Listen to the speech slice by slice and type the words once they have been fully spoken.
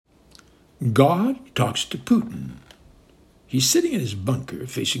God talks to Putin. He's sitting in his bunker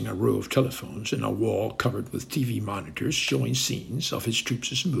facing a row of telephones and a wall covered with TV monitors showing scenes of his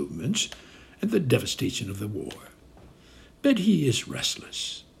troops' movements and the devastation of the war. But he is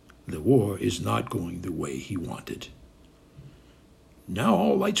restless. The war is not going the way he wanted. Now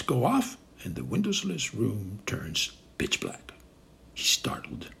all lights go off and the windowless room turns pitch black. He's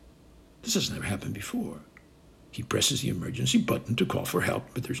startled. This has never happened before. He presses the emergency button to call for help,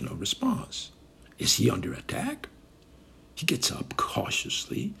 but there's no response. Is he under attack? He gets up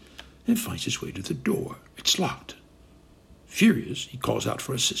cautiously and finds his way to the door. It's locked. Furious, he calls out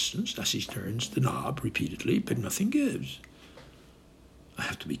for assistance as he turns the knob repeatedly, but nothing gives. I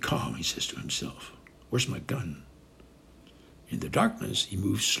have to be calm, he says to himself. Where's my gun? In the darkness, he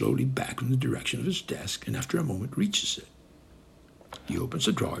moves slowly back in the direction of his desk and after a moment reaches it. He opens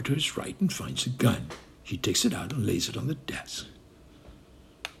a drawer to his right and finds a gun. He takes it out and lays it on the desk.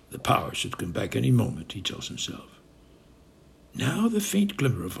 The power should come back any moment, he tells himself. Now the faint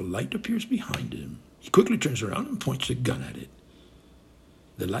glimmer of a light appears behind him. He quickly turns around and points the gun at it.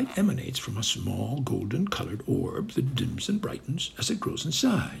 The light emanates from a small golden-colored orb that dims and brightens as it grows in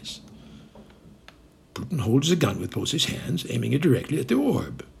size. Putin holds the gun with both his hands, aiming it directly at the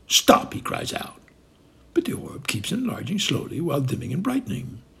orb. "Stop!" he cries out. But the orb keeps enlarging slowly while dimming and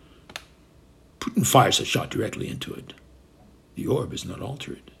brightening. Putin fires a shot directly into it. The orb is not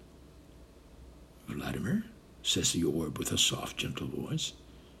altered. "Vladimir," says the orb with a soft, gentle voice.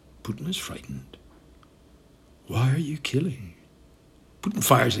 Putin is frightened. "Why are you killing?" Putin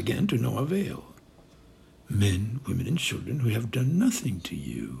fires again to no avail. "Men, women, and children who have done nothing to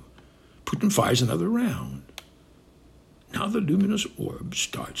you." Putin fires another round. Now the luminous orb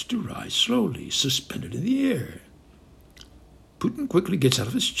starts to rise slowly, suspended in the air. Putin quickly gets out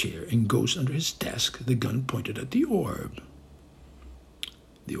of his chair and goes under his desk, the gun pointed at the orb.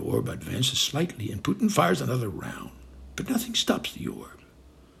 The orb advances slightly and Putin fires another round, but nothing stops the orb.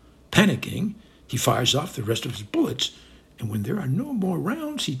 Panicking, he fires off the rest of his bullets, and when there are no more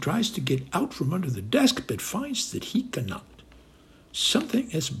rounds, he tries to get out from under the desk, but finds that he cannot. Something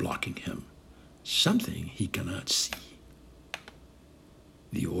is blocking him, something he cannot see.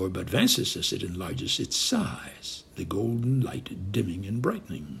 The orb advances as it enlarges its size, the golden light dimming and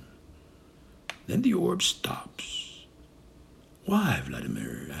brightening. Then the orb stops. "Why,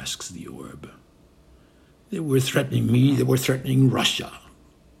 Vladimir?" asks the orb. "They were threatening me, they were threatening Russia."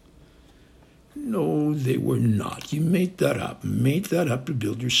 "No, they were not. You made that up to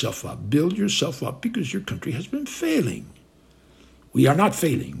build yourself up. Build yourself up because your country has been failing." "We are not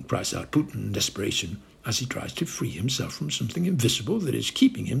failing," cries out Putin in desperation, as he tries to free himself from something invisible that is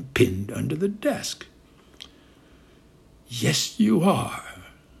keeping him pinned under the desk. "Yes, you are.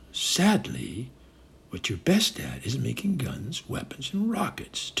 Sadly, what you're best at is making guns, weapons, and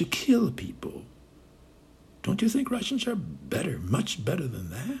rockets to kill people. Don't you think Russians are better, much better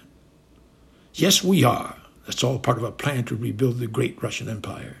than that?" "Yes, we are. That's all part of a plan to rebuild the great Russian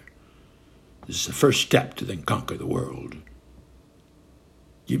Empire. This is the first step to then conquer the world."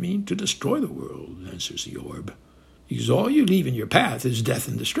 "You mean to destroy the world," answers the orb, "because all you leave in your path is death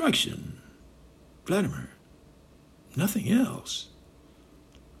and destruction." "Vladimir, nothing else."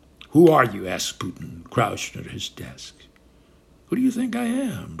 "Who are you?" asks Putin, crouched under his desk. "Who do you think I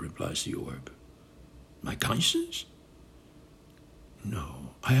am?" replies the orb. "My conscience?"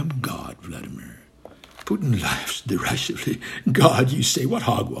 "No, I am God, Vladimir." Putin laughs derisively. "God, you say? What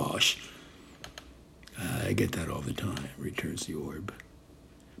hogwash!" "I get that all the time," returns the orb.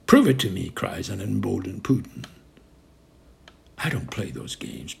 "Prove it to me," cries an emboldened Putin. "I don't play those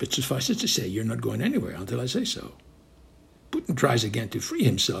games, but suffice it to say you're not going anywhere until I say so." Putin tries again to free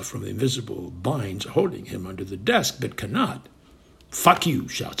himself from the invisible binds holding him under the desk, but cannot. "Fuck you,"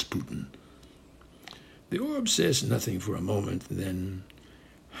 shouts Putin. The orb says nothing for a moment, then,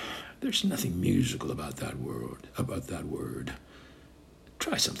 "There's nothing musical about that word.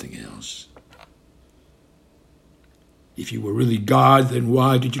 Try something else. If you were really God, then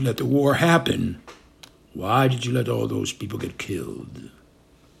why did you let the war happen? Why did you let all those people get killed?"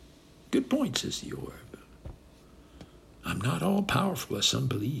 "Good point," says the orb. "I'm not all powerful as some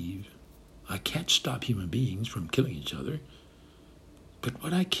believe. I can't stop human beings from killing each other. But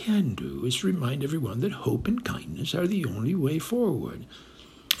what I can do is remind everyone that hope and kindness are the only way forward.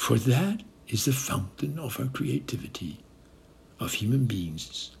 For that is the fountain of our creativity, of human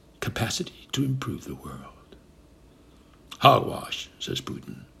beings' capacity to improve the world." "Hogwash," says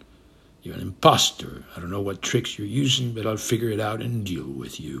Putin. "You're an imposter. I don't know what tricks you're using, but I'll figure it out and deal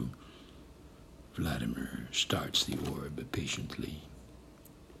with you." "Vladimir," starts the orb patiently.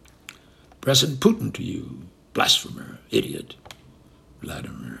 "President Putin to you, blasphemer, idiot."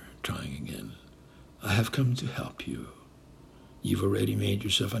 Vladimir, trying again. I have come to help you. You've already made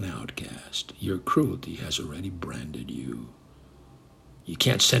yourself an outcast. Your cruelty has already branded you. You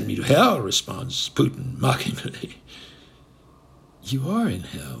can't send me to hell, responds Putin mockingly. You are in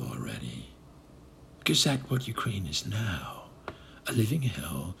hell already, because that's what Ukraine is now, a living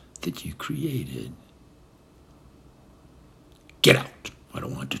hell that you created. Get out. I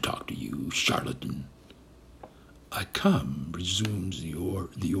don't want to talk to you, charlatan. I come, resumes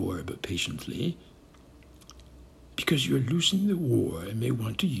the orb patiently, because you're losing the war and may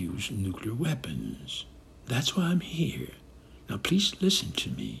want to use nuclear weapons. That's why I'm here. Now please listen to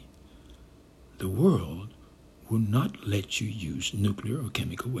me. The world will not let you use nuclear or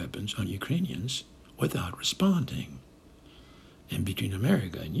chemical weapons on Ukrainians without responding. And between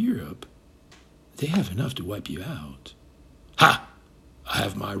America and Europe, they have enough to wipe you out. Ha! I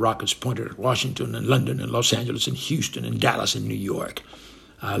have my rockets pointed at Washington and London and Los Angeles and Houston and Dallas and New York.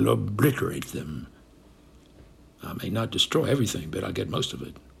 I'll obliterate them. I may not destroy everything, but I'll get most of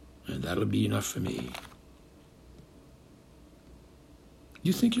it. And that'll be enough for me.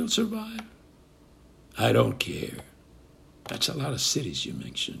 You think you'll survive? I don't care. That's a lot of cities you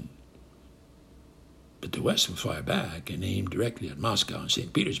mentioned. But the West will fire back and aim directly at Moscow and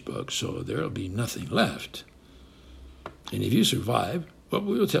St. Petersburg, so there'll be nothing left. And if you survive, what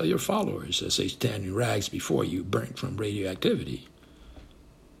will you tell your followers as they stand in rags before you, burnt from radioactivity?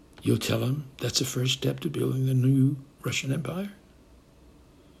 You'll tell them that's the first step to building the new Russian Empire?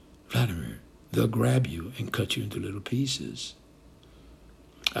 Vladimir, they'll grab you and cut you into little pieces.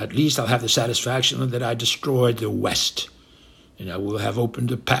 At least I'll have the satisfaction that I destroyed the West, and I will have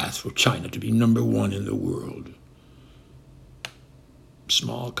opened a path for China to be number one in the world.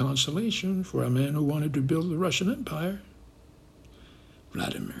 Small consolation for a man who wanted to build the Russian Empire.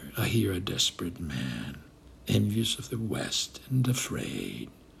 Vladimir, I hear a desperate man, envious of the West and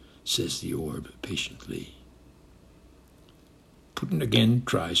afraid, says the orb patiently. Putin again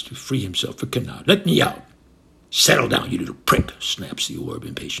tries to free himself but cannot. Let me out. Settle down, you little prick, snaps the orb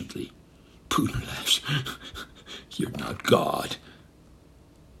impatiently. Putin laughs. You're not God.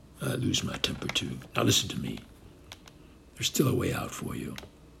 I lose my temper too. Now listen to me. There's still a way out for you,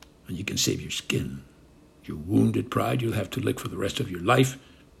 and you can save your skin. Your wounded pride you'll have to lick for the rest of your life,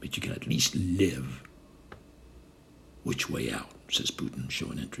 but you can at least live. Which way out? Says Putin,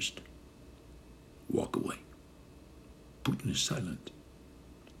 showing interest. Walk away. Putin is silent.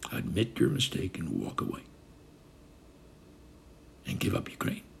 Admit your mistake and walk away. And give up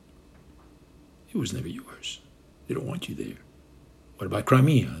Ukraine. It was never yours. They don't want you there. What about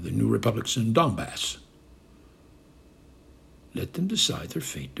Crimea, the new republics in Donbass? Let them decide their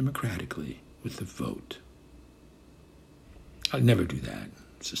fate democratically with the vote. I'll never do that,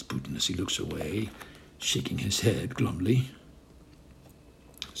 says Putin as he looks away, shaking his head glumly.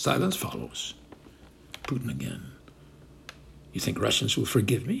 Silence follows. Putin again. You think Russians will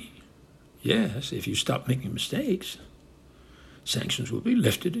forgive me? Yes, if you stop making mistakes. Sanctions will be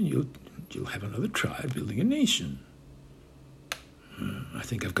lifted and you'll have another try of building a nation. I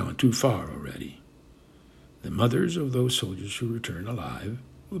think I've gone too far already. The mothers of those soldiers who return alive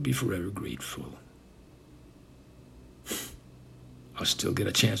will be forever grateful. I'll still get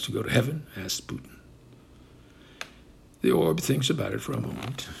a chance to go to heaven? Asks Putin. The orb thinks about it for a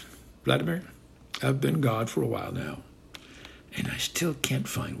moment. Vladimir, I've been God for a while now, and I still can't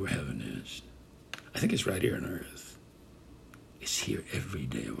find where heaven is. I think it's right here on earth. It's here every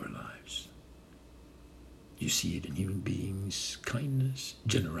day of our lives. You see it in human beings, kindness,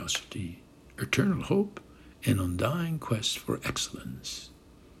 generosity, eternal hope, and undying quest for excellence.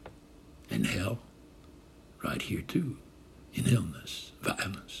 And hell, right here too, in illness,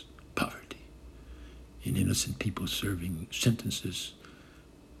 violence, poverty, in innocent people serving sentences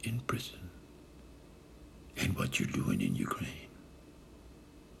in prison, and what you're doing in Ukraine.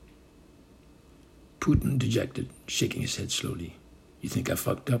 Putin, dejected, shaking his head slowly. You think I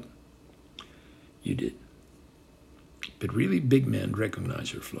fucked up? You did. But really big men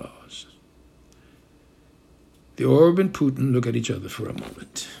recognize your flaws. The orb and Putin look at each other for a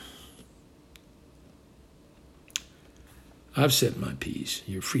moment. I've said my piece.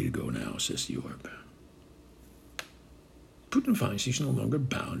 You're free to go now, says the orb. Putin finds he's no longer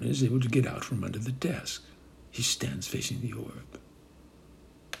bound and is able to get out from under the desk. He stands facing the orb.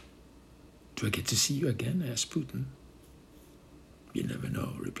 Do I get to see you again? Asks Putin. You never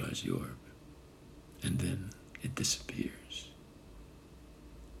know, replies the orb. And then it disappears.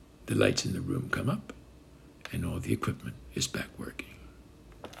 The lights in the room come up, and all the equipment is back working.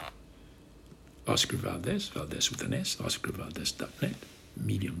 Oscar Valdez, Valdez with an S, oscarvaldez.net,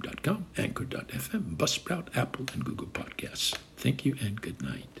 medium.com, anchor.fm, Buzzsprout, Apple, and Google Podcasts. Thank you and good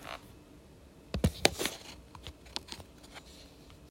night.